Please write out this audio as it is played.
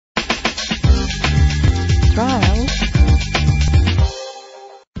Trial.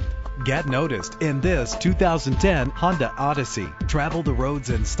 Get noticed in this 2010 Honda Odyssey. Travel the roads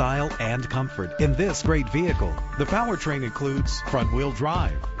in style and comfort in this great vehicle. The powertrain includes front-wheel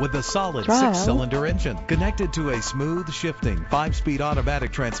drive with a solid Trial. 6-cylinder engine connected to a smooth shifting 5-speed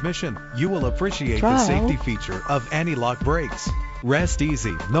automatic transmission. You will appreciate the Trial. safety feature of anti-lock brakes. Rest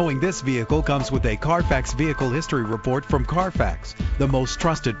easy knowing this vehicle comes with a Carfax Vehicle History Report from Carfax, the most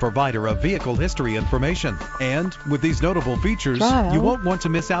trusted provider of vehicle history information. And with these notable features, Trial. you won't want to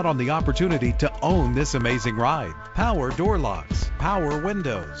miss out on the opportunity to own this amazing ride. Power door locks, power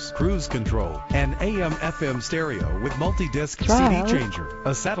windows, cruise control, an AM/FM stereo with multi-disc Trial. CD changer,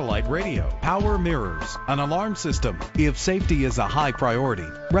 a satellite radio, power mirrors, an alarm system. If safety is a high priority,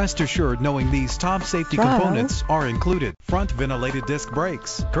 rest assured knowing these top safety Trial. components are included. Front ventilated disc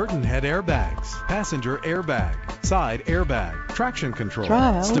brakes, curtain head airbags, passenger airbag, side airbag, traction control,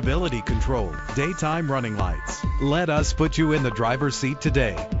 Trial. stability control, daytime running lights. Let us put you in the driver's seat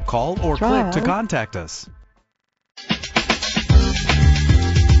today. Call or click to Trial. contact us.